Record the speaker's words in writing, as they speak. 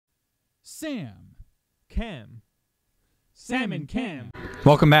Sam. Cam. Salmon Cam.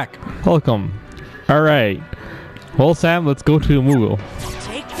 Welcome back. Welcome. All right. Well, Sam, let's go to the Moogle.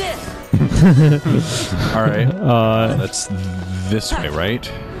 Take this. All right. That's this way,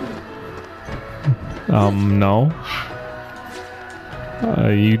 right? No.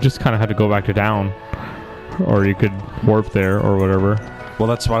 You just kind of had to go back to down, or you could warp there or whatever. Well,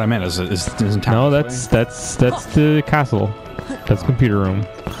 that's what I meant. Isn't town? No, this way? that's the castle. That's computer room.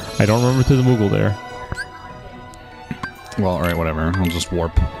 I don't remember to the Moogle there. Well, all right, whatever. I'll just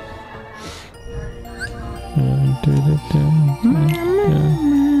warp.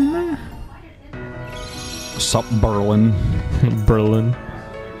 Sup, Berlin. Berlin.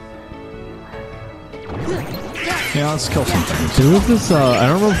 Yeah, let's kill some things. There was this, I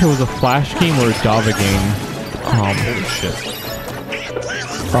don't remember if it was a Flash game or a Java game. Holy shit.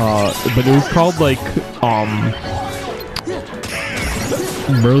 But it was called, like,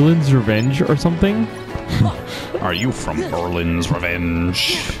 Merlin's Revenge or something. Are you from Berlin's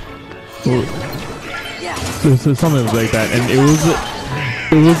Revenge? This is something like that, and it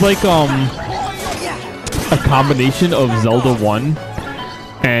was like a combination of Zelda 1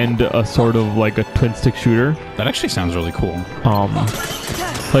 and a sort of like a twin stick shooter. That actually sounds really cool.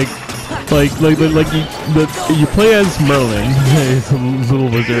 You play as Merlin, he's a little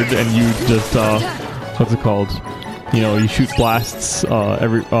wizard, and you just what's it called? You know, you shoot blasts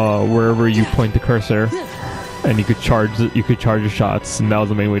wherever you point the cursor. And you could charge your shots, and that was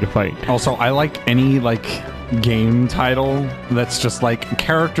the main way to fight. Also, I like any game title that's just like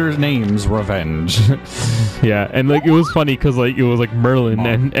characters' names revenge. Yeah, and like it was funny because like it was like Merlin,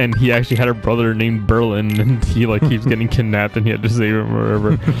 and he actually had a brother named Berlin, and he like keeps getting kidnapped, and he had to save him or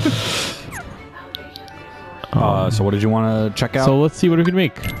whatever. So what did you want to check out? So let's see what we can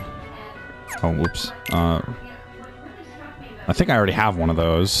make. Oh, whoops. I think I already have one of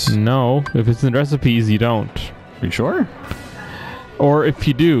those. No, if it's in recipes, you don't. Are you sure? Or if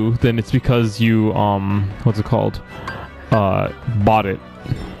you do, then it's because you what's it called? Bought it.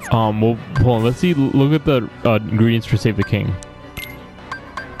 Well, hold on. Let's see. Look at the ingredients for Save the King.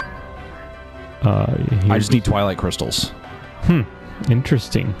 I just need Twilight crystals.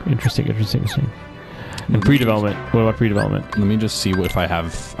 Interesting. And pre-development. What about pre-development? Let me just see if I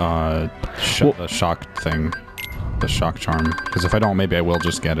have the shock thing. The shock charm. Because if I don't, maybe I will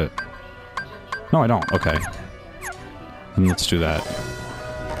just get it. No, I don't. Okay. Then let's do that.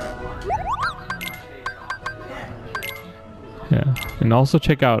 Yeah. And also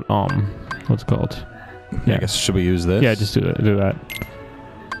check out, what's it called? Yeah. I guess, should we use this? Yeah, just do that.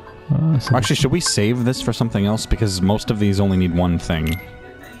 Actually, should we save this for something else? Because most of these only need one thing.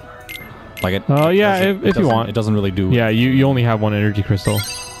 Like it. Yeah, if you want. It doesn't really do. Yeah, you only have one energy crystal.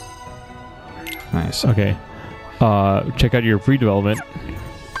 Nice. Okay. Check out your pre-development.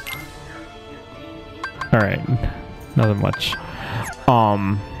 Alright. Nothing much.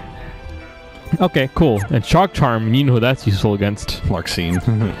 Okay, cool. And Shock Charm, you know who that's useful against. Larxene.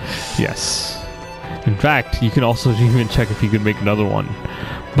 Yes. In fact, you can also even check if you can make another one.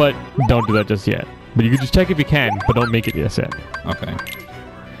 But don't do that just yet. But you can just check if you can, but don't make it just yet. Okay.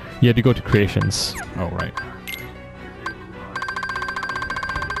 You have to go to creations. Oh, right.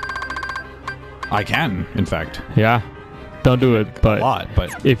 I can, in fact. Yeah. Don't do it, but a lot,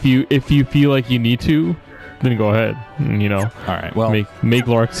 but if you feel like you need to, then go ahead. And, you know. All right. Well, make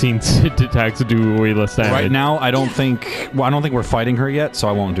Larxine's attacks do way less damage. Right now, I don't think we're fighting her yet, so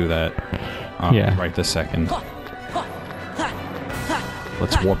I won't do that. Yeah. Right this second.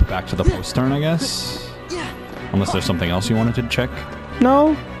 Let's warp back to the post turn, I guess. Unless there's something else you wanted to check.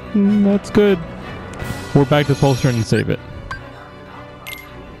 No, that's good. We're back to the post turn and save it.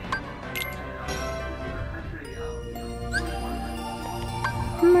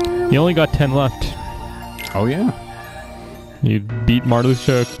 You only got 10 left. Oh, yeah. You beat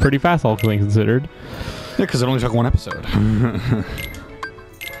Marluxia pretty fast, all things considered. Yeah, because it only took one episode.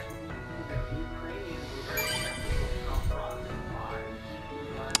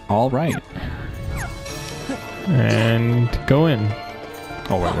 All right. And go in.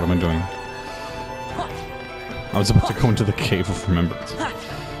 Oh, wait, what am I doing? I was about to go into the Cave of Remembrance.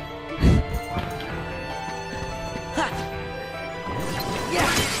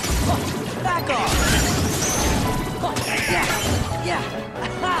 Back off.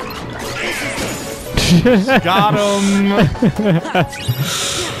 Got him!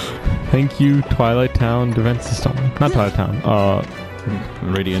 Thank you, Twilight Town Defense System. Not Twilight Town.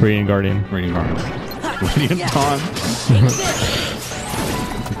 Radiant Guardian. Radiant Guardian. Radiant Dawn.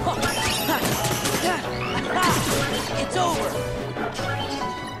 It's over.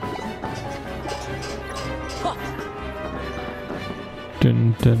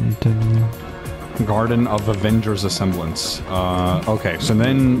 Dun, dun, dun. Garden of Avengers Assemblance. Okay, so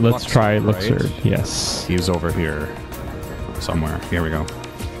then Let's try right? Luxord. Yes. He's over here. Somewhere. Here we go.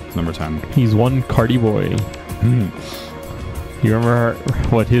 Number 10. He's one Cardi boy. You remember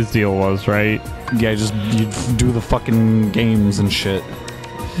what his deal was, right? Yeah, just you do the fucking games and shit.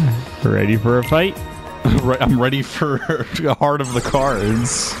 Ready for a fight? I'm ready for Heart of the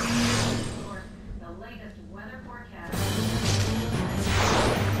Cards. The latest weather forecast.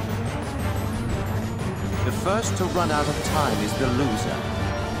 The first to run out of time is the loser.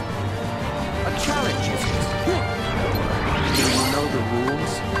 A challenge is it? Do you know the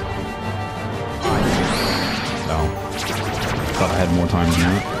rules? No. Thought I had more time than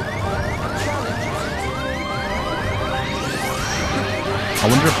that. I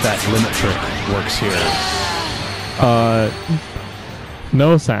wonder if that limit trick works here.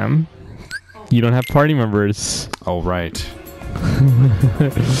 No, Sam. You don't have party members. Oh, right.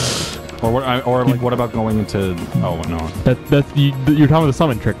 or like, what about going into... Oh, no. You're talking about the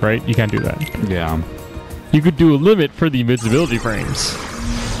summon trick, right? You can't do that. Yeah. You could do a limit for the invincibility frames.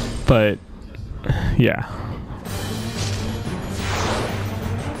 But, yeah.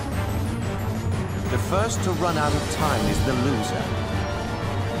 The first to run out of time is the loser.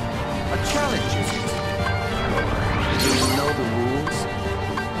 A challenge is it? Do you know the rules?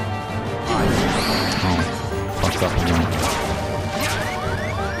 Oh, fucked up again.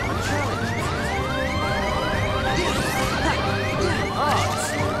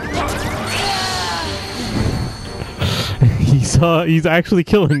 He's actually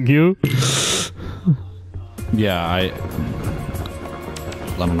killing you. Yeah, I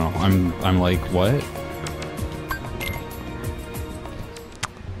don't know. I'm like, what?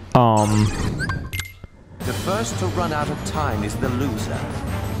 The first to run out of time is the loser.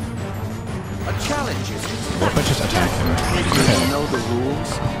 A challenge is it? What if I just attack him? Do you know the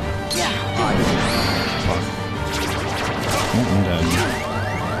rules? Fuck. Oh, I'm dead.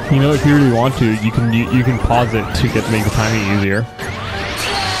 You know, if you really want to, you can pause it to make the timing easier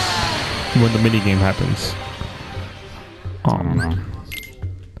when the mini game happens. I don't know.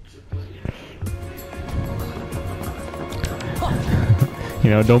 You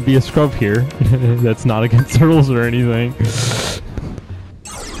know, don't be a scrub here. That's not against the rules or anything.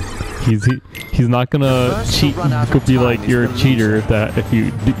 He's not gonna cheat. Could be like you're a cheater if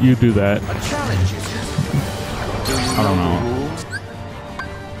you do that. A challenge is it? Do you I don't know know. the rules?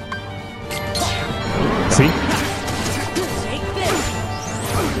 See? Take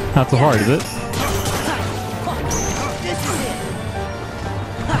this. Not so hard, is it? This is it.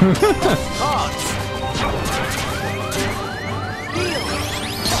 Odds.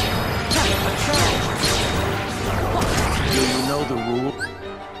 Do you know the rules?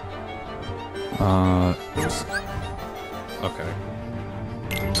 Okay.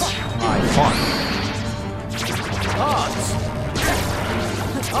 Fuck. Odds.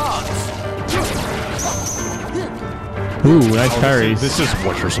 Odds. Ooh, nice parries. This is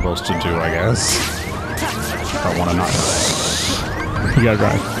what you're supposed to do, I guess. I want to not die. You gotta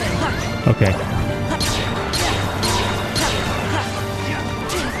drive. Okay.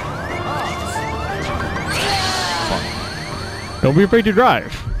 Don't be afraid to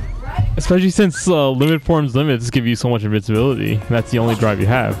drive. Especially since limit forms limits give you so much invincibility. That's the only drive you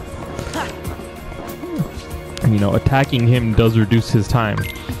have. And, you know, attacking him does reduce his time.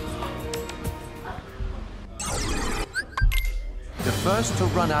 The first to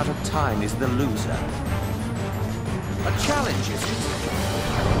run out of time is the loser. A challenge is it?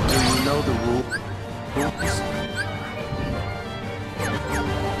 Do you know the rules?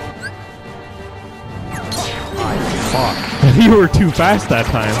 Fuck. You were too fast that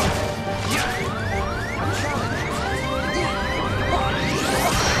time.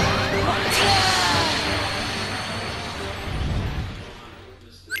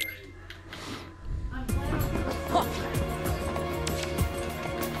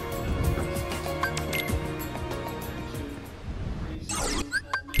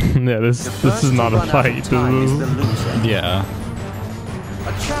 Yeah, this is not a fight. This is... Yeah.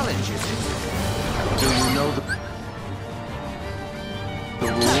 A challenge is it? Do you know the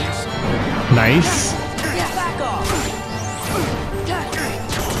rules? Nice. Back off.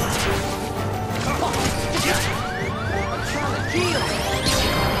 Heal.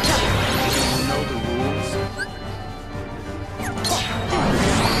 Do you know the rules?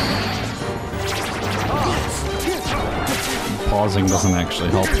 Pausing doesn't actually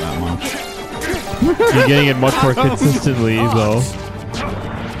help that much. You're getting it much more consistently, though.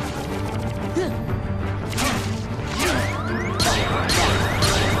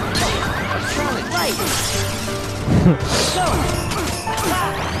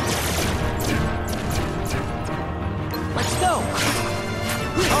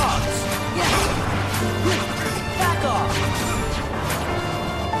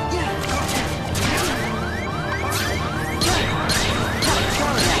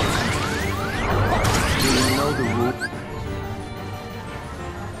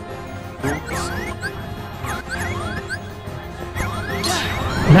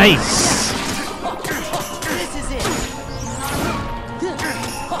 Nice. This is it.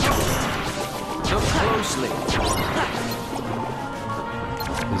 Look closely.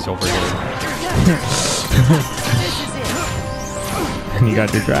 He's over here. This is it. And you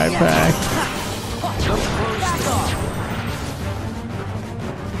got your drive back. Look closely.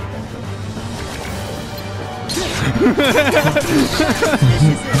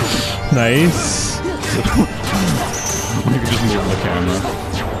 Nice. You can just move the camera.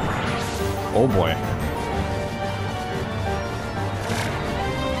 Oh boy.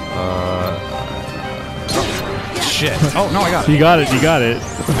 Shit. Oh no, I got it. You got it. You got it.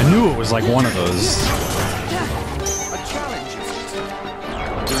 I knew it was like one of those. A challenge is it?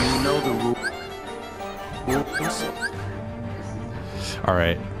 Do you know the rules? All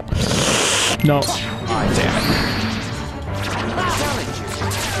right. No. Damn it. A challenge is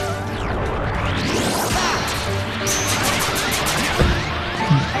it?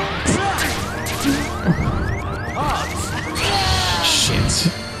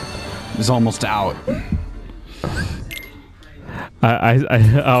 Shit. He's almost out.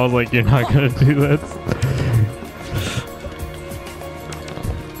 I was like, you're not gonna do that.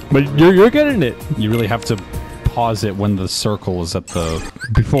 But you're getting it. You really have to pause it when the circle is at the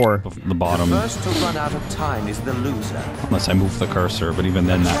Before. bottom. First to run out of time is the loser. Unless I move the cursor, but even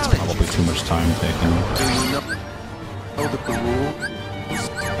then that's probably too much time taken. Do you know the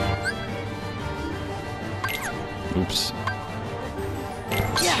rules? Oops.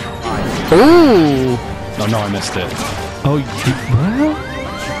 Oh! Oh no, I missed it. Oh, you, what?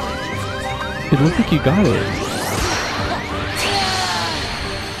 It looked like you got it.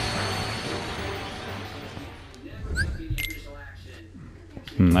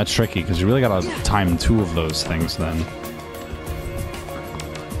 That's tricky, because you really gotta time two of those things then.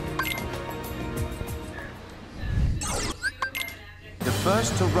 The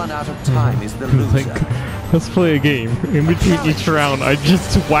first to run out of time is the loser. Like, let's play a game. In between each round, I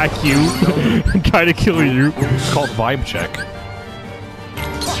just whack you and try to kill you. It's called vibe check.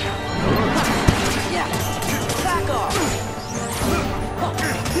 Yeah. Back off.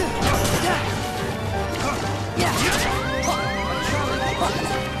 Yeah.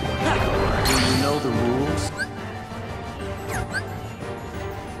 Do you know the rules?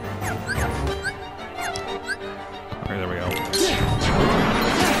 Alright, there we go.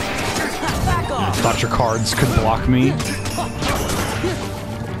 Back off. Thought your cards could block me.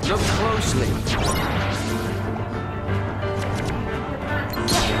 Look closely.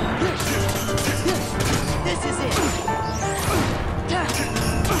 This is it.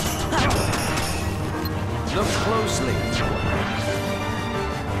 Look closely.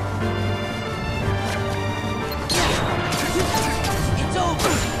 It's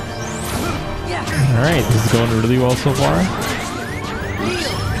over. Yeah. Alright, this is going really well so far.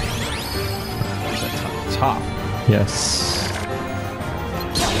 Top. Yes.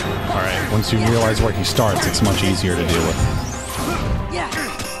 Alright, once you realize where he starts, it's much easier to deal with. Yeah.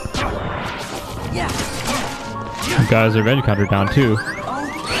 Yeah. You got his revenge counter down too.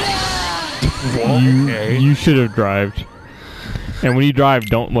 Okay. You should have drived. And when you drive,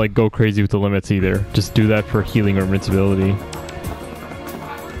 don't like go crazy with the limits either. Just do that for healing or invincibility.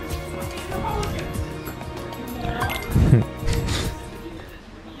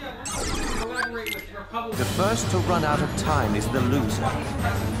 The first to run out of time is the loser.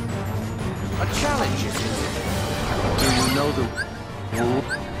 A challenge is it? Do you know the rules?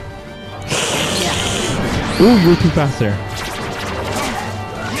 Ooh, you were too fast there.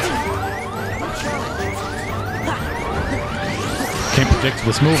 Can't predict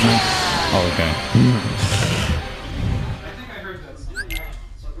this movement. Oh, okay.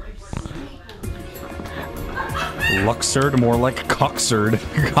 Luxord, more like Coxord.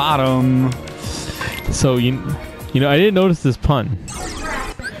 Got him. So you know, I didn't notice this pun.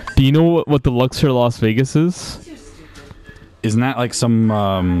 Do you know what the Luxor Las Vegas is? Isn't that like some?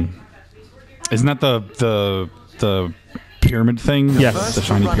 Isn't that the pyramid thing? Yes. The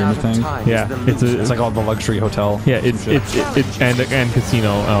shiny pyramid thing. Yeah, It's like all the luxury hotel. Yeah, it's and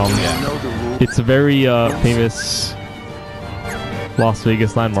casino. Yeah. It's a very famous Las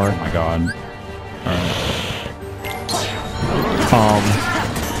Vegas landmark. Oh my god.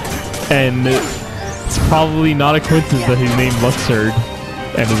 And it's probably not a coincidence that he's named Luxord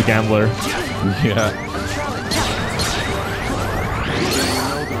and is a gambler. Yeah.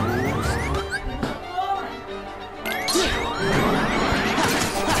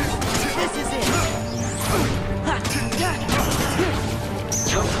 This is it.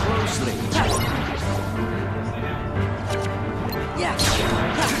 Look closely. Yeah.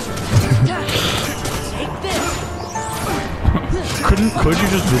 Take this. Could you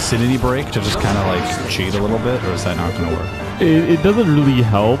just vicinity break to just kind of like cheat a little bit, or is that not going to work? It doesn't really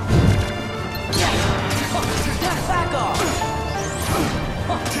help. Back off.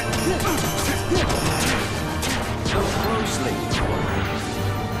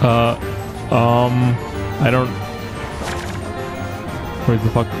 I don't. Where's the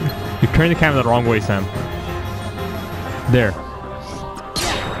fuck? You're turning the camera the wrong way, Sam. There.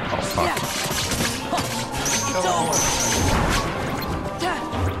 Oh fuck.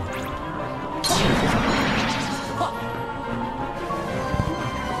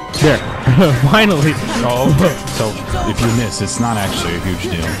 There. Finally. Oh, okay. So if you miss, it's not actually a huge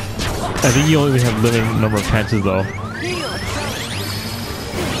deal. I think you only have limited number of chances, though.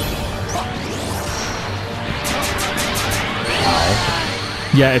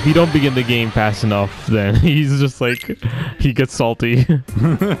 Yeah, if you don't begin the game fast enough, then he's just like, he gets salty.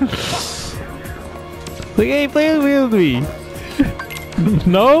 Like, hey, play with me.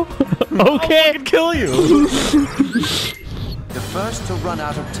 No? Okay. I can kill you. The first to run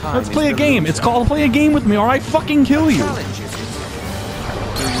out of time. Let's is play a the game. loser. It's called play a game with me, or I fucking kill you. Challenge is it?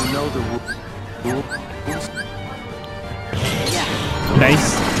 Do you know the rules?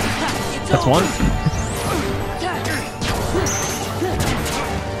 Nice. That's one.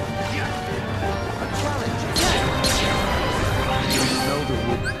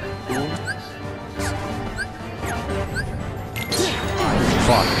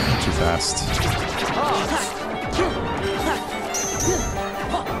 Fuck, too fast.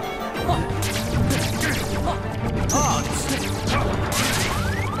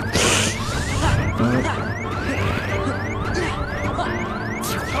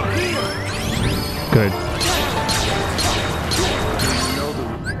 Good.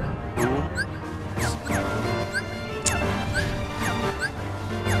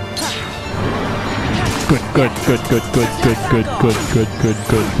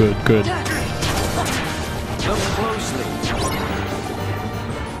 Good. Look closely.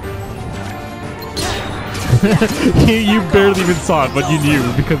 You barely even saw it, but you knew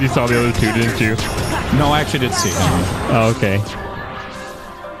because you saw the other two, didn't you? No, I actually did see him. Oh, okay.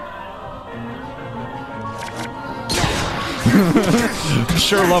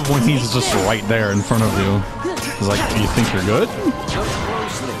 Sure love when he's just right there in front of you. He's like, you think you're good? Look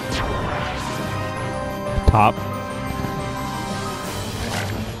closely. Top.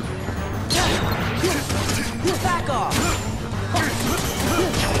 Back off.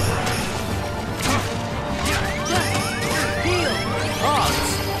 Heal.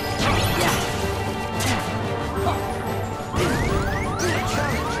 Odds. Yeah.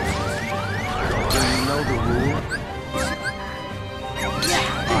 Do you know the rule?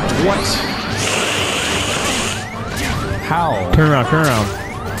 What? How? Turn around.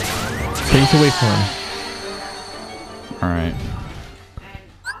 Face away from him. Alright.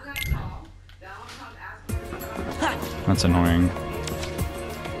 That's annoying.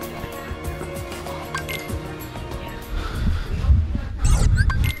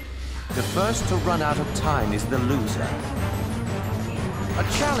 The first to run out of time is the loser. A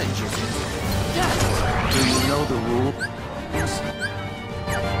challenge is it? Do you know the rule?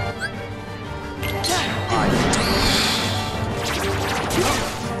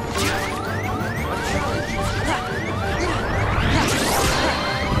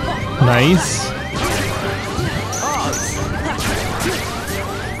 Nice. Do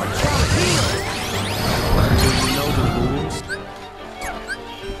you know the rules?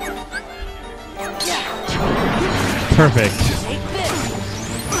 Perfect. Take this.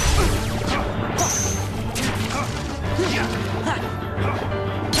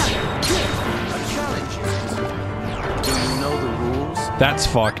 A challenge is it? Do you know the rules? That's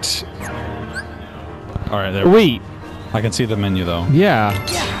fucked. Alright, there. Wait. I can see the menu though. Yeah.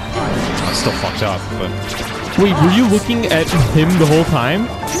 It's still fucked up, but... Wait, were you looking at him the whole time?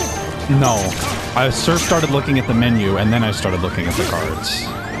 No. I first started looking at the menu, and then I started looking at the cards.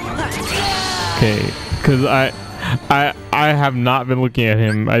 Okay, because I have not been looking at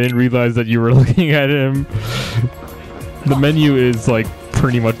him. I didn't realize that you were looking at him. The menu is like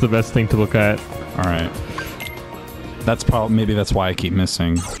pretty much the best thing to look at. Alright. That's probably... maybe that's why I keep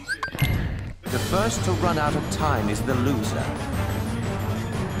missing. The first to run out of time is the loser.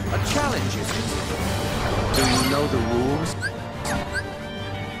 A challenge is it? Do you know the rules?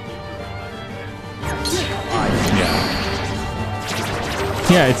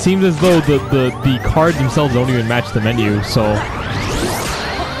 Yeah, it seems as though the cards themselves don't even match the menu, so...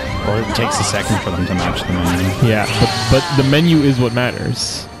 Or it takes a second for them to match the menu. Yeah, but the menu is what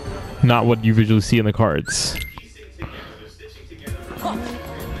matters, not what you visually see in the cards.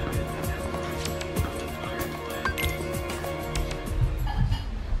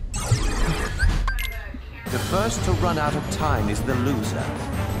 first to run out of time is the loser.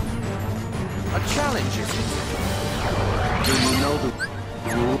 A challenge, is it? Do you know the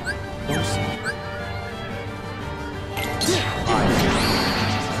rules?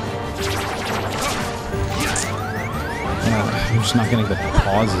 I'm just not getting the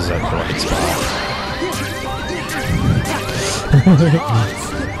pauses at the right spot.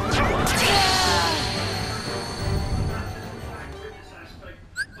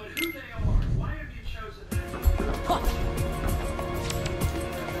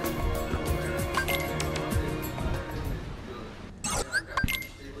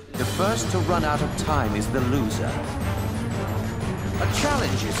 The first to run out of time is the loser. A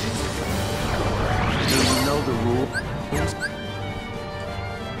challenge, is it? Do you know the rules?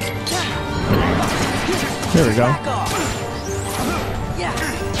 There we go. Back off. Yeah.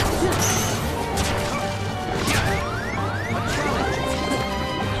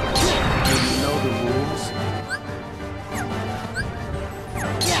 Do you know the rules?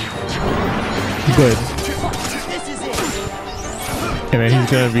 Good. This is it. And then he's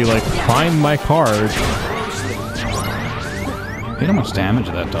gonna be like, find my card. Look how much damage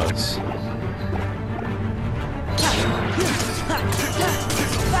that does.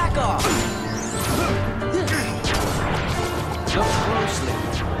 Back off. Look closely.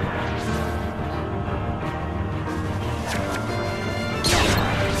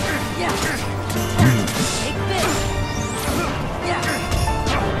 Yeah. Take this. Yeah.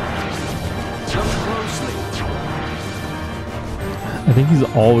 Look closely. I think he's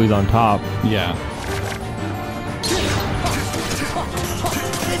always on top. Yeah.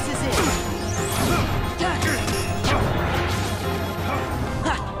 This is it.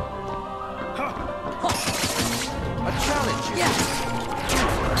 A challenge, is Yeah. it?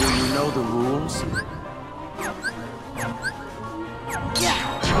 Do you know the rules? Yeah.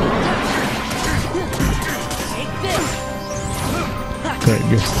 Take this. Good,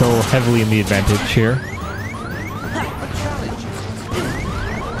 you're still heavily in the advantage here. A challenge, is it?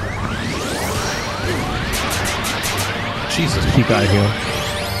 Jesus. Keep out of here.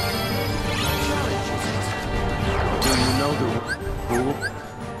 Do you know the rules?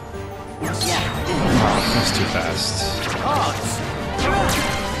 That's too fast. Odds!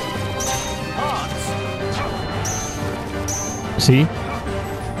 Odds! See?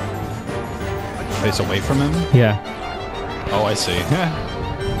 Face away from him? Yeah. Oh, I see.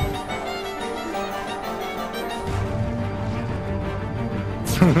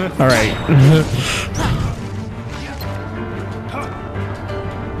 All right.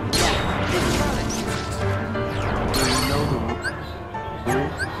 Do you know the rules?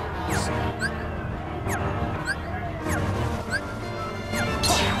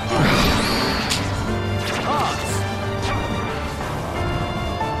 Odds!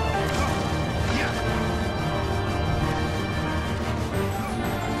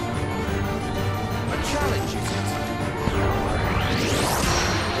 A challenge, is it?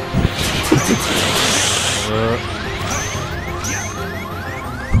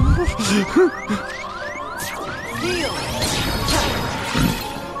 Heal.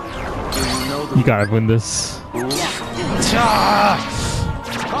 Do you know the You gotta win this. rules? Odds!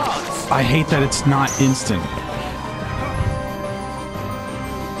 I hate that it's not instant.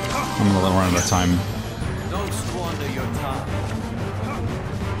 I'm gonna run out of time. Don't squander your time.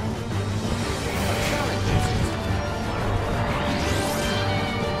 A challenge,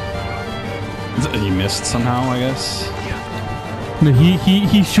 is it? You missed somehow, I guess. No,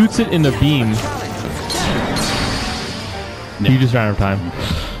 he shoots it in the beam. You just ran out of time.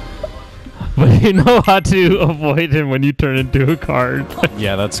 But you know how to avoid him when you turn into a card.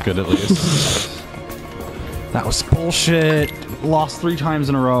 Yeah, that's good at least. That was bullshit. Lost 3 times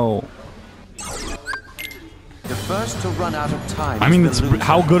in a row. The first to run out of time. I mean, is it's, the loser.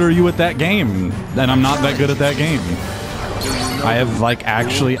 how good are you at that game? And I'm not that good at that game. I have like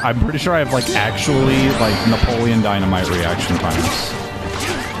actually, I'm pretty sure I have like actually like Napoleon Dynamite reaction times.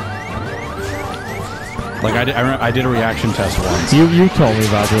 Like I did a reaction test once. You told me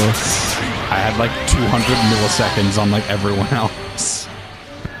about this. I had like 200 milliseconds on like everyone else.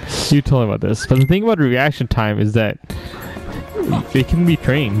 You told me about this. But the thing about reaction time is that it can be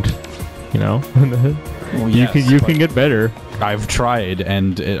trained. You know, Well, you yes, can get better. I've tried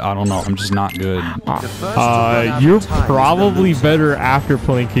and I don't know. I'm just not good. The first to run out You're of time is the probably loser. better after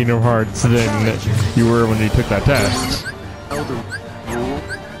playing Kingdom Hearts than you were when you took that test. Know the rules?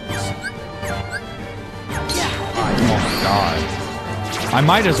 Oh my god. I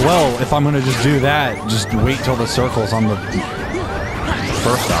might as well, if I'm gonna just do that, just wait till the circle's on the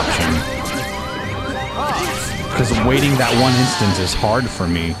first option. Because waiting that one instant is hard for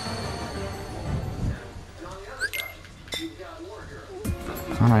me.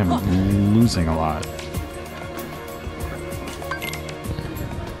 God, I'm losing a lot.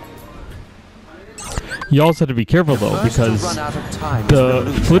 You also have to be careful though, First to because run out of time is the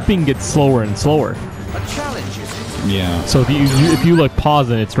loser. flipping gets slower and slower. A challenge is it? Yeah. So if you like pause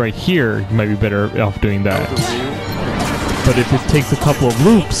and it's right here, you might be better off doing that. The rule. But if it takes a couple of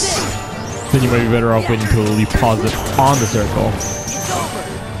loops, then you might be better off waiting until you pause it on the circle. It's over.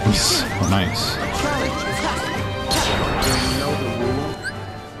 Oh, nice. Challenge is it? Do you know the rule?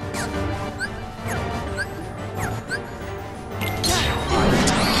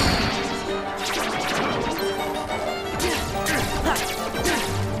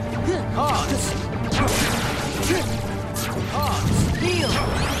 Hearts. Hearts. Heal.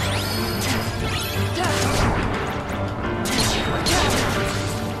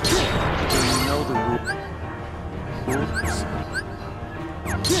 Do you know the rules?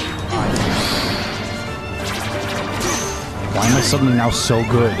 Why am I suddenly now so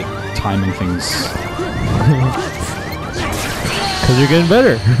good at timing things? Because you're getting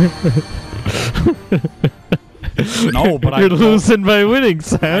better. No, but You're losing by winning,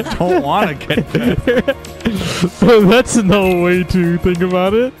 Sam. I don't want to get better. Well, that's no way to think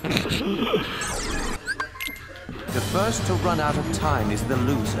about it. The first to run out of time is the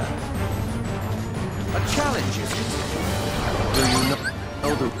loser. A challenge is it? Do you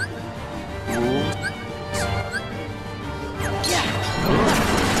know the rules?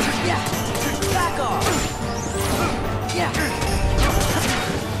 Back off. Yeah.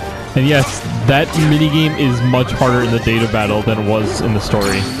 And yes, that minigame is much harder in the data battle than it was in the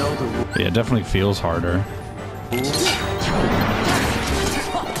story. You know the rules. Yeah, it definitely feels harder.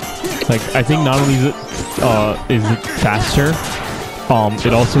 Like, I think not only is it faster,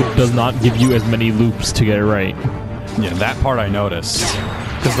 it also does not give you as many loops to get it right. Yeah, that part I noticed.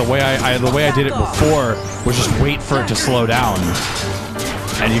 Because the way I did it before was just wait for it to slow down.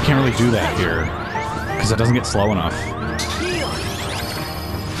 And you can't really do that here. Because it doesn't get slow enough.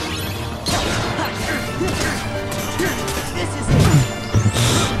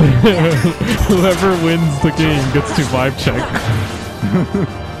 Whoever wins the game gets to vibe check.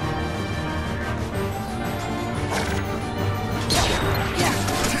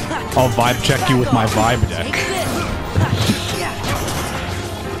 I'll vibe check you with my vibe deck.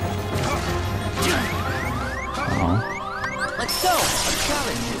 Oh. Let's go. A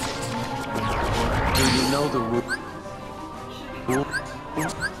challenge is it? Do you know the rules?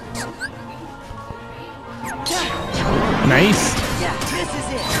 Nice. Yeah, this is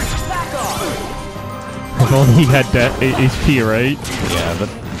it. Back off. If only he had that HP, right? Yeah, but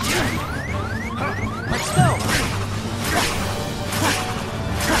Let's go.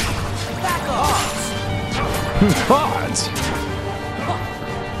 Back off. Pods.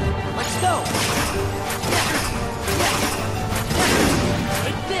 Let's go.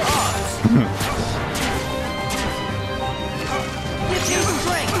 Like this. Give you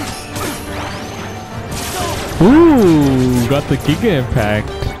strength. It's over. Ooh, got the Giga Impact.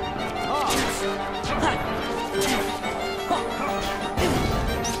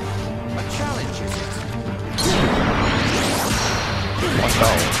 A challenge is it? What the?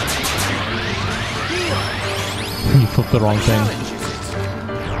 You flipped the wrong thing. Challenge is it?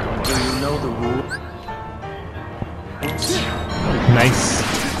 Do you know the rules? Nice.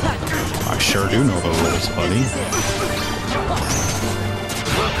 I sure do know the rules, buddy.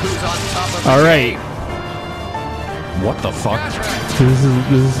 Look who's on top of All right. What the fuck? This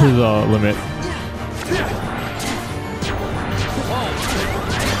is his limit.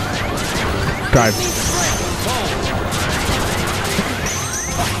 Drive.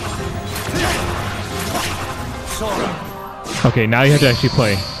 Sora. Okay, now you have to actually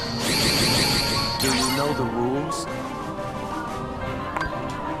play. Do you know the rules?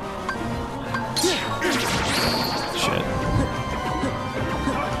 Shit.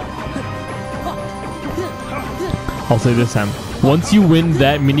 I'll say this time. Once you win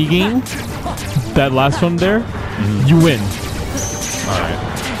that minigame, that last one there, you win. Alright.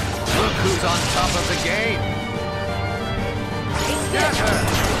 Look who's on top of the game.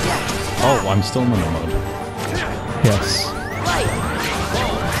 Oh, I'm still in the mode. Yes.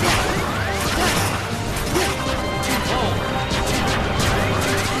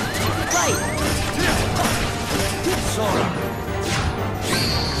 Sora.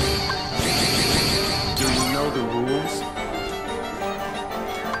 Do you know the rules?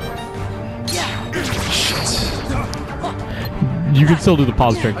 You can still do the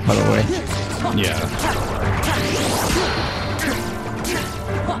pause trick, by the way. Yeah.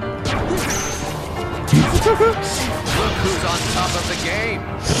 Look who's on top of the game.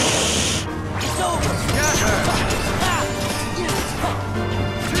 It's over. Scatter.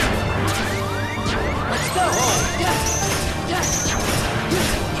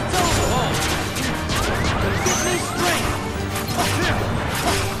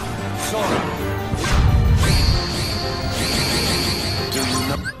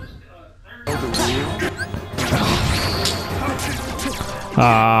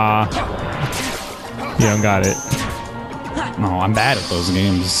 You don't got it. No, I'm bad at those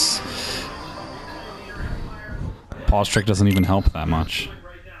games. Pause trick doesn't even help that much.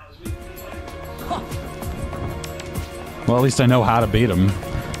 Well, at least I know how to beat him.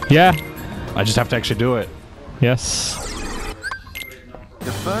 Yeah. I just have to actually do it. Yes.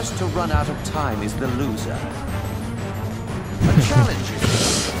 The first to run out of time is the loser. A challenge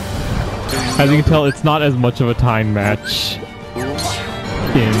is As you can tell, it's not as much of a time match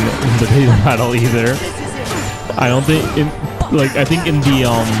in the data battle either. I don't think I think in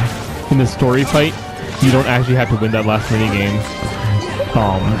the story fight, you don't actually have to win that last mini game.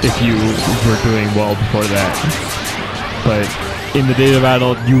 If you were doing well before that. But in the data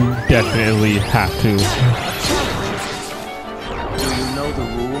battle, you definitely have to. Do you know the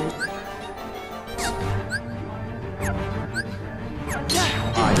rules?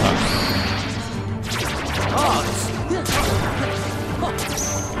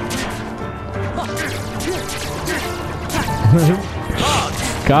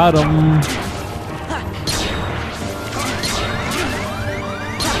 Got him.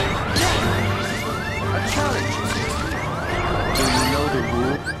 A challenge is Do you know the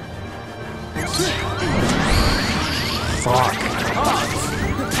rules? Fuck.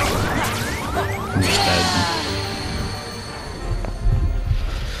 I'm just dead.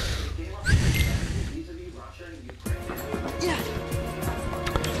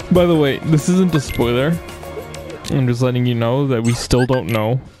 By the way, this isn't a spoiler. I'm just letting you know that we still don't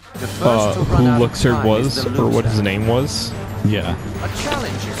know The first to who run out of Luxord time was is the or what loser. his name was. Yeah. A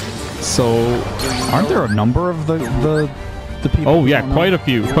challenge is So, Aren't there a number of the people? oh yeah, who don't quite know? a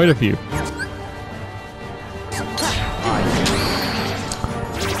few, quite a few.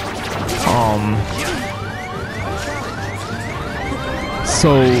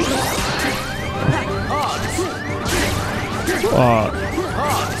 So,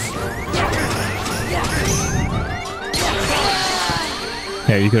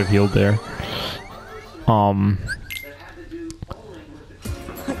 yeah, you could have healed there.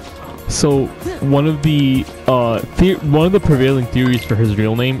 So one of the prevailing theories for his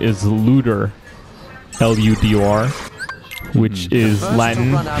real name is Ludur, L-U-D-U-R, which is first to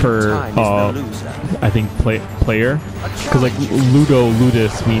Latin run out of for time is the loser. I think player, because like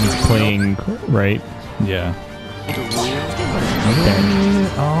ludus means playing, right? Yeah. Okay.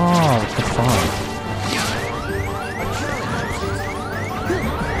 Oh, what the fuck?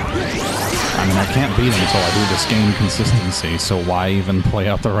 I mean, I can't beat him until I do this game consistency, so why even play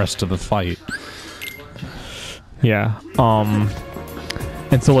out the rest of the fight? Yeah.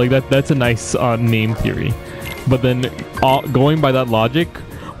 And so like that's a nice name theory. But then going by that logic,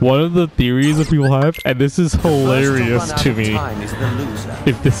 one of the theories that people have, and this is hilarious to me,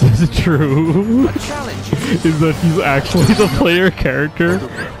 if this is true, is that he's actually the player character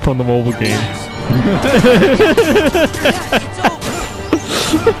from the mobile game.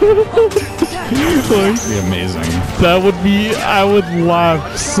 Like, That'd be amazing. that would be, I would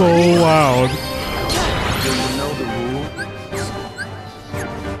laugh so loud.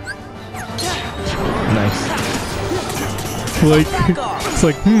 Nice. Like, it's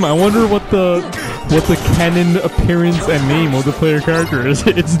like, I wonder what the canon appearance and name of the player character is.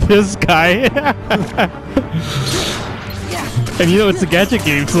 It's this guy. And you know, it's a gadget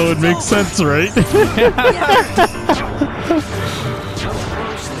game, so it makes sense, right?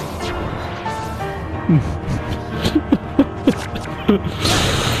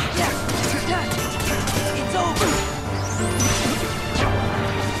 It's over.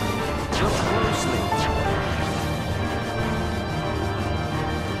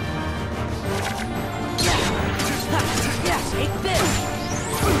 Yeah, take this.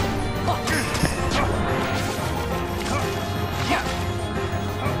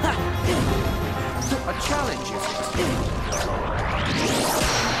 A challenge is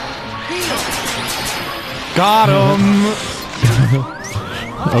Got him!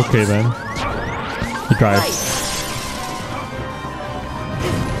 Okay then. You drive.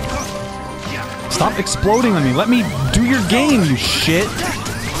 Stop exploding on me. Let me do your game, you shit.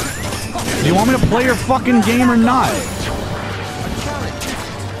 Do you want me to play your fucking game or not?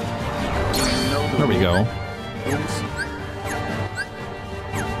 There we go.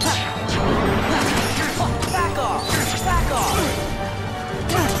 Back off. Back off.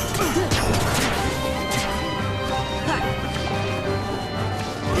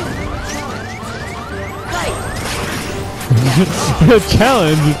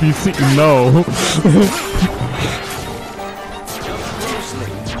 Challenge if you see no.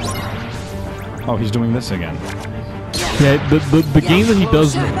 Oh, he's doing this again. Yeah, the game that he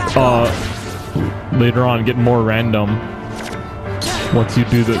does later on get more random. Once you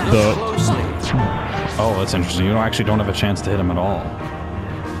do the Closely. Oh, that's interesting. You actually don't have a chance to hit him at all.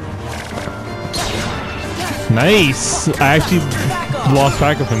 nice. I actually lost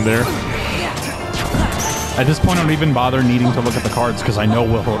track of him there. At this point, I don't even bother needing to look at the cards because I know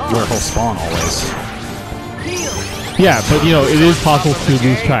where he'll spawn always. Yeah, but you know it is possible to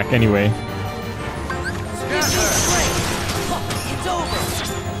lose track anyway. It's over.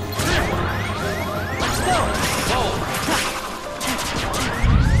 Let's go.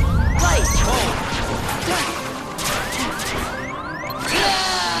 Light.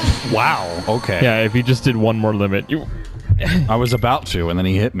 Wow. Okay. Yeah, if you just did one more limit, you. I was about to, and then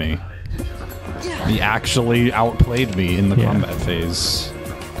he hit me. He actually outplayed me in the Yeah. combat phase.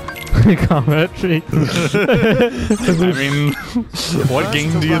 Combat trick. I mean, what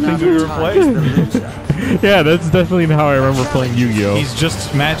game do you Run think out we of were time is playing? the loser. Yeah, that's definitely how I remember playing Yu-Gi-Oh. He's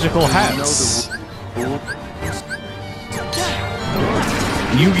just magical You know hats. the rule.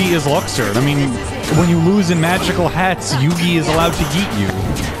 Yugi is Luxord. I mean, when you lose in magical hats, Yugi is allowed to yeet you.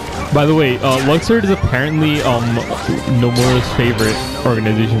 By the way, Luxord is apparently Nomura's favorite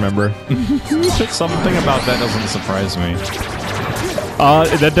organization member. Something about that doesn't surprise me.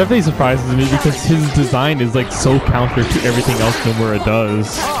 That definitely surprises me because his design is like so counter to everything else Nomura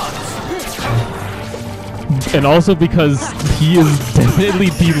does. And also because he is definitely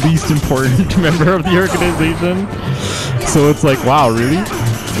the least important member of the organization. So it's like, wow, really?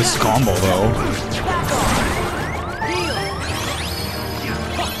 This combo, though.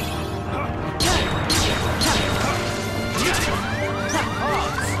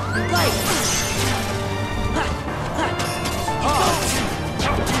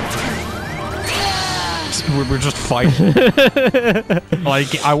 We're just fighting. Like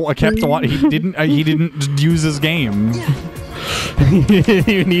I kept on. He didn't use his game.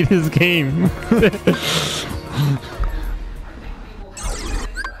 You need his game.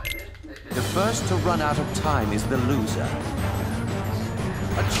 The first to run out of time is the loser.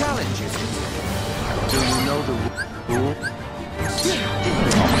 A challenge is it? Do you know the rule?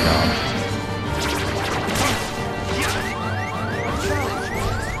 Oh my god.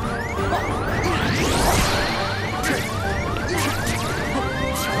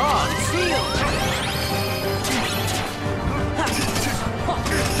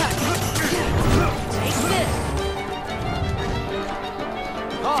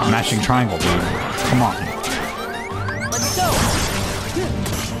 Mashing triangle, dude. Come on. Let's go.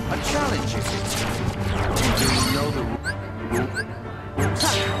 A challenge is it? Do you know the rule?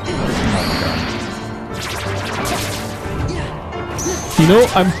 You know,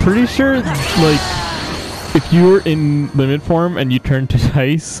 I'm pretty sure, like, if you were in limit form and you turn to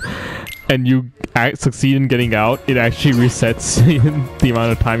dice and you succeed in getting out, it actually resets the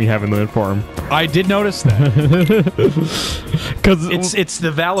amount of time you have in limit form. I did notice that. Because It's the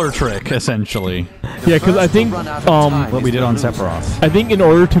Valor trick, essentially. yeah, because I think What we did on Sephiroth. I think in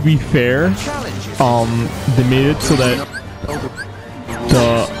order to be fair, Challenge is they made it so that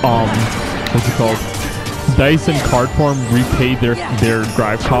the what's it called? Dice and card form repay their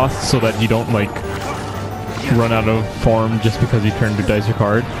drive costs so that you don't like run out of form just because you turn to dice or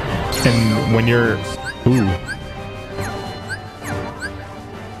card. And when you're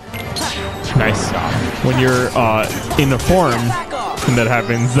nice. When you're in a form and that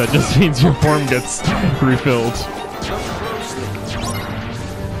happens, that just means your form gets refilled.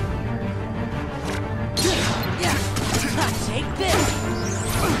 Take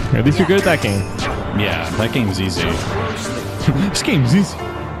this. At least you're good at that game. Yeah, that game's easy. This game's easy.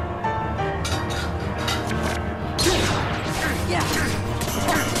 Yeah.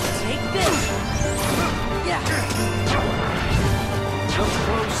 Take this. Yeah. look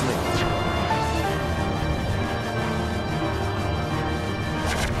closely.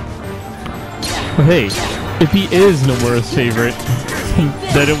 But hey, if he is Nomura's favorite,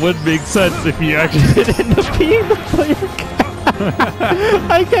 then it would make sense if he actually did end up being the player.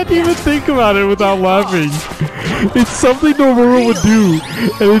 I can't even think about it without laughing. It's something Nomura would do,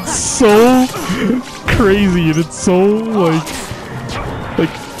 and it's so crazy, and it's so like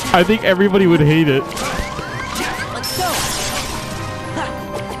I think everybody would hate it. Let's go.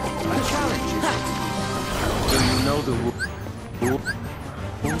 A challenge is it? Do you know the rule?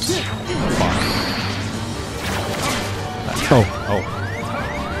 Oh.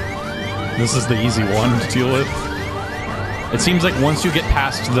 This is the easy one to deal with. It seems like once you get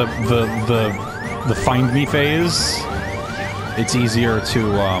past the find me phase, it's easier to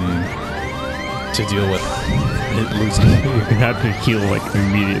deal with it losing. You have to heal like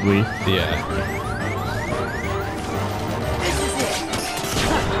immediately. Yeah.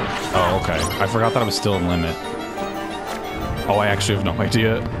 Oh, okay. I forgot that I was still in limit. Oh, I actually have no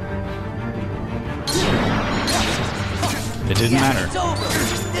idea. It didn't matter. It's over.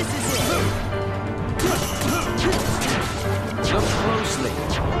 This is it. Look closely.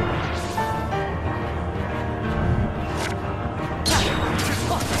 It's over.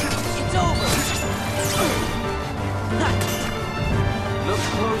 Look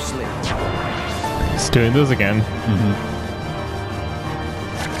closely. He's doing this again.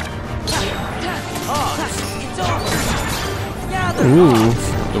 It's over. Gather. Ooh.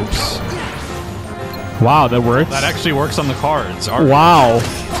 Oops. Wow, that works. That actually works on the cards. All right. Wow.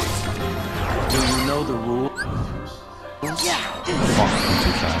 Do you know the rule? Fuck, I'm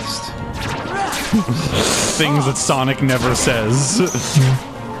too fast. Things that Sonic never says.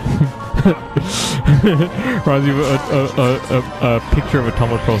 Reminds me of a picture of a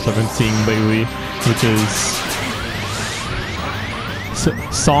Tumblr post I've been seeing lately, which is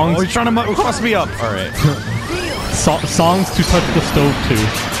songs. Oh, he's trying to cross me up. All right. Songs to touch the stove to.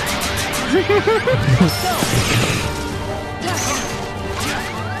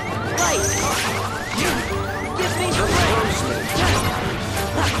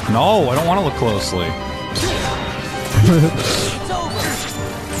 No, I don't want to look closely.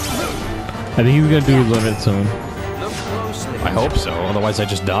 I think he's gonna do his limit soon. Look closely. I hope so. Otherwise, I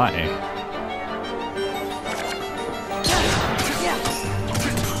just die.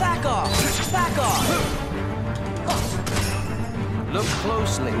 Back off. Back off. Look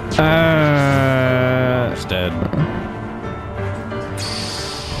closely. He's dead.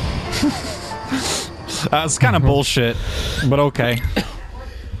 That's kind of bullshit, but okay.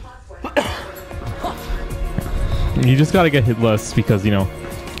 You just gotta get hit less because, you know,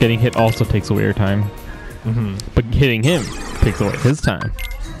 getting hit also takes away your time. But hitting him takes away his time.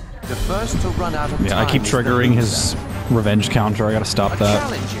 The first to run out of Yeah, I time keep is the triggering loser. his revenge counter. I gotta stop that.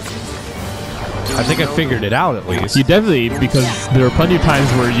 Challenge is it? I think I figured it out at least. You definitely, because there are plenty of times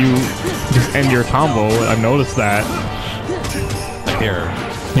where you just end your combo. I've noticed that. Here.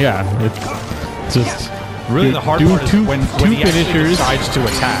 Yeah, it's just Really, do- the hard do part is two- when two he actually finishers. decides to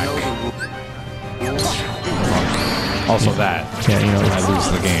attack. Also that. Yeah, you know, I lose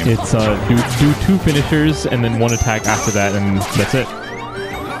the game. it's do two finishers and then one attack after that, and that's it.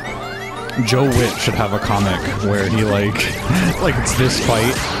 Joe Witt should have a comic where he like it's this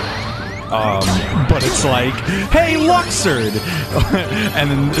fight. But it's like, hey, Luxord! And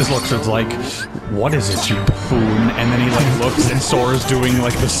then this Luxord's like, what is it, you buffoon? And then he like looks and Sora's doing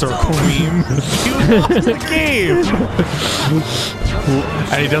like the circle meme. You lost the game!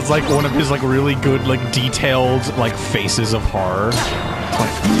 And he does like one of his like really good like detailed like faces of horror.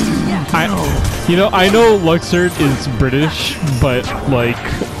 I know Luxord is British, but like,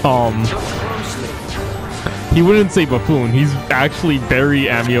 he wouldn't say buffoon. He's actually very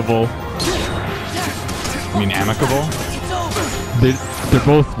amiable. I mean, amicable? They're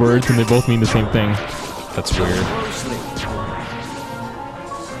both words and they both mean the same thing. That's weird.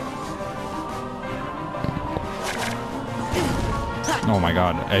 Oh my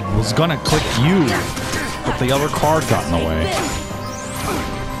god, I was gonna click you, but the other card got in the way.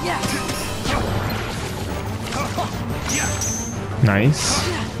 Nice.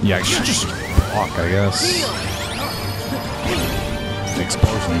 Yeah, I should just block, I guess. The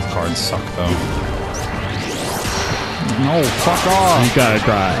explosion cards suck, though. No, fuck off! You gotta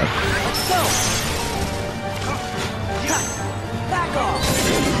drive. Back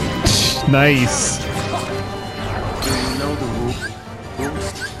off. Nice. Do you know the rules?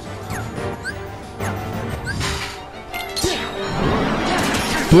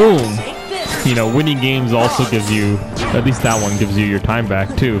 Boom. You know, winning games also gives you, at least that one gives you your time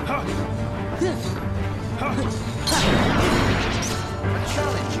back too. Challenge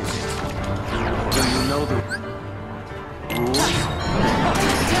is it? Do you know the rules?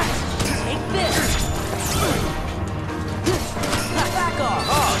 Take this. Back off.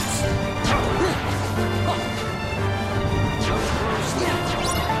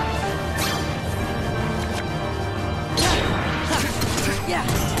 Yeah.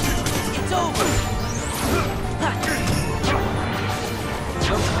 It's over.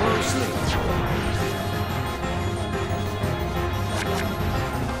 Look closely.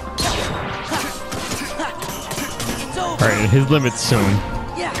 It's over. Alright, his limit's soon.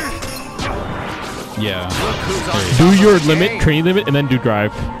 Yeah. Yeah. Look who's on Do top your of the limit, game. training limit, and then do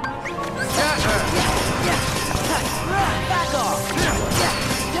drive. Back off.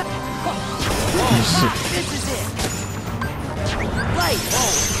 This is it. Right.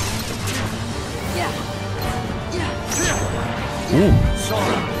 Yeah. Ooh.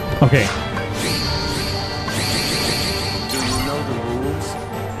 Sora, Okay. do you know the rules?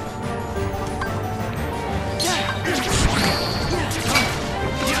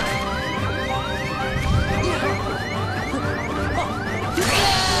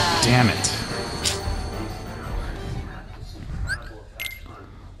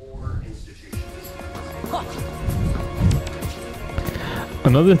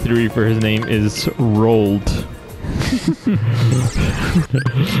 Another theory for his name is Rolled.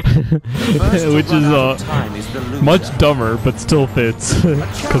 Which is much dumber, but still fits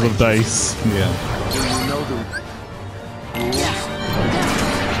because of dice. Yeah. Do you know the rules?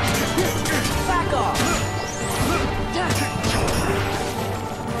 Back off.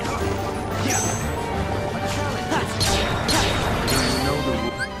 Do you know the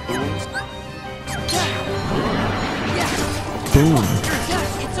rules? Boom.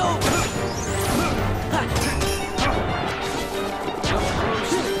 It's over.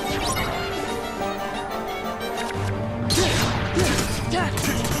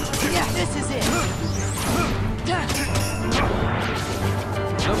 Yeah, this is it.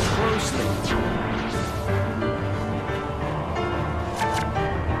 Look closely.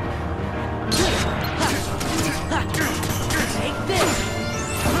 Take this.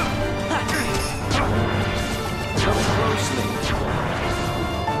 Look closely.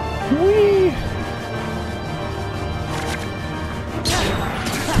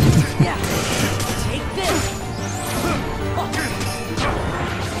 Yeah. Take this.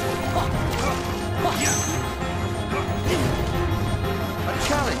 A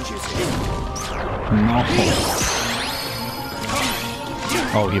challenge is here. No.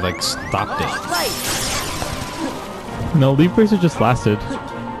 Oh, he like stopped it. Right. No, Leaf Bracer just lasted. A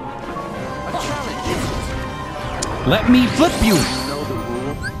challenge is here. Let me flip you. You know the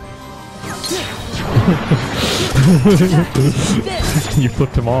rule? You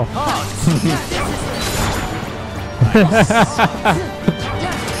flipped him off.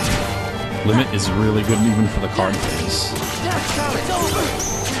 Limit is really good even for the card phase.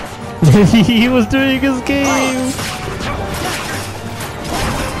 He was doing his game.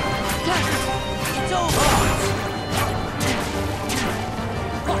 It's over.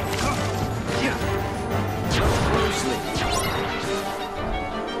 Closely.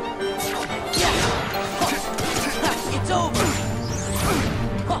 It's over.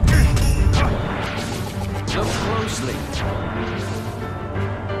 Look closely.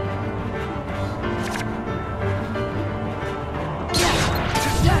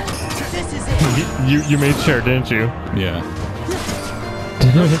 This is it. You made sure, didn't you? Yeah.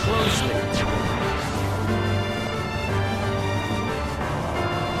 Look closely.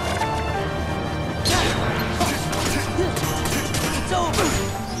 It's over.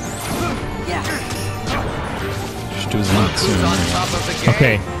 Yeah. Should do his limit Who's soon. on top of the game?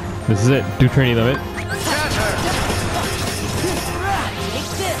 Okay, this is it. Do training limit. Shatter. Take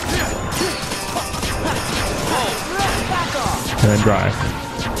this. Back off. And then drive.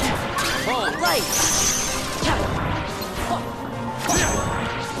 Right.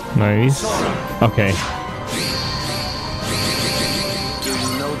 Nice. Okay. Do you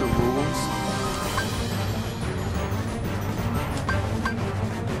know the rules?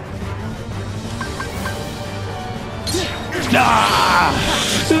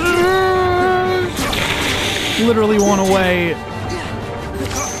 Literally one away.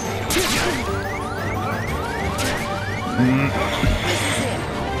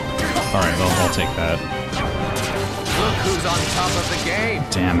 Alright, I'll take that. Look who's on top of the game.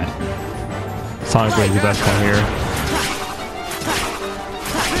 Damn it. Sonic Blade's the best one here.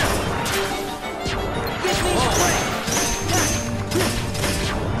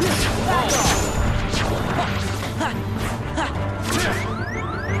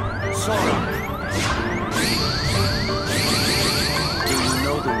 Sora. Do you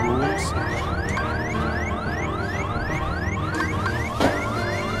know the rules?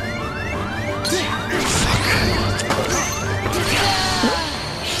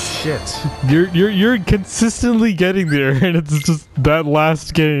 Shit. You're consistently getting there, and it's just that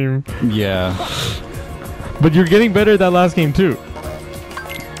last game. Yeah. But you're getting better at that last game too.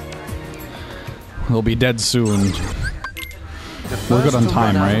 He'll be dead soon. The We're good first on to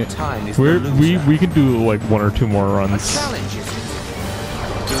time, run out of right? time is We the loser. we can do like 1 or 2 more runs. Challenge is it?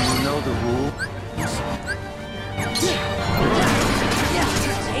 Do you know the rules? Yeah.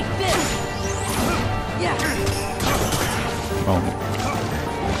 Take this. Yeah. Oh.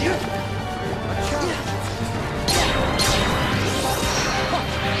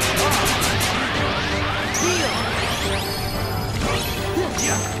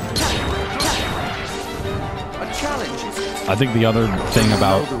 A challenge is it? I think the other thing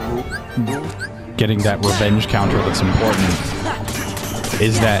about Know the rules? getting that revenge counter that's important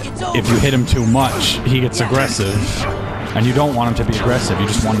is that if you hit him too much, he gets aggressive. And you don't want him to be aggressive, you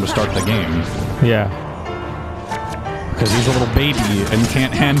just want him to start the game. Yeah. Because he's a little baby and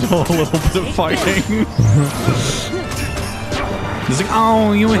can't handle a little bit of fighting. He's like,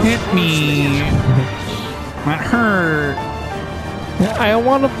 oh, you hit me. That hurt. I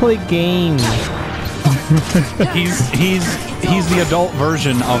want to play games. He's the adult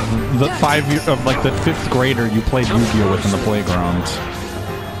version of the like the 5th grader you played Yu-Gi-Oh with in the playground.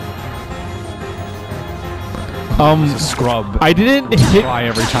 He's a scrub. I didn't hit. Cry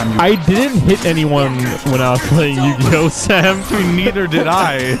every time you. I didn't hit anyone when I was playing Yu-Gi-Oh, Sam. I mean, neither did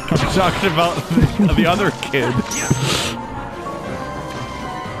I. I'm talking about the other kid.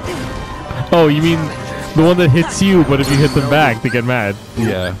 Oh, you mean the one that hits you, but if you hit them back, they get mad.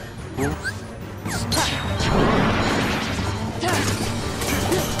 Yeah.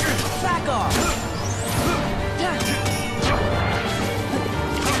 Back off.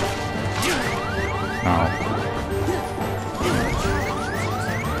 Oh.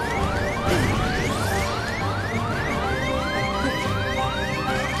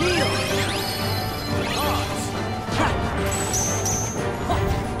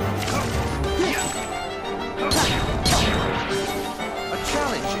 A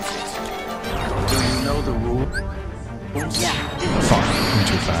challenge, is it? Do you know the rules? Fuck. I'm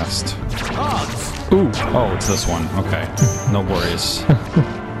too fast. Odds. Ooh. Oh, it's this one. Okay. No worries. I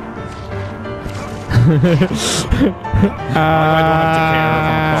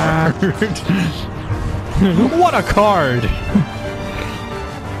don't have to care if I'm a card. What a card!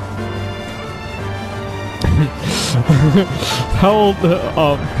 How old?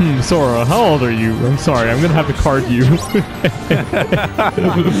 Sora, how old are you? I'm sorry, I'm gonna have to card you.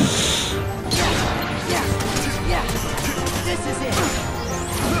 Yeah. This is it.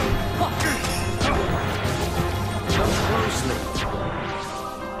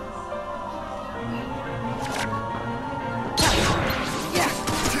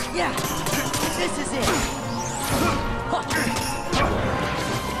 Yeah. This is it.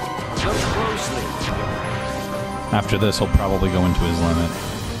 Look closely. After this, he'll probably go into his limit.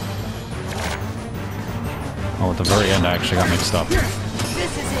 Oh, at the very end, I actually got mixed up.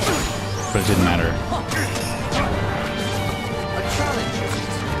 This is it. But it didn't matter. A challenge, is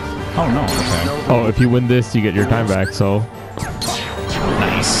it? Oh, no. Okay. Oh, if you win this, you get your time back. So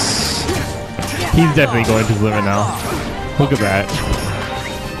Nice. he's definitely going to his limit now. Look at that.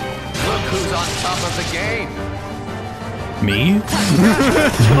 Look who's on top of the game. Me?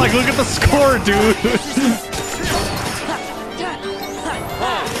 Like, look at the score, dude!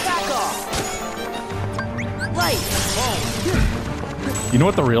 Back off. Right. You know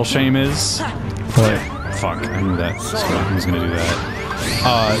what the real shame is? What? Fuck, I knew that. He was gonna do that.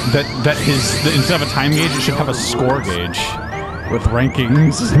 That instead of a time gauge, it should have a score gauge with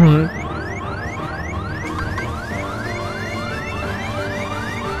rankings.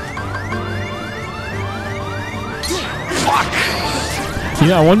 You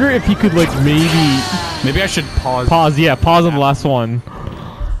know, I wonder if he could like maybe Maybe I should pause. pause. Yeah, pause on the last one.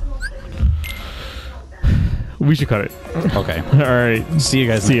 We should cut it. Okay. All right. See you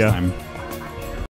guys See next ya. time.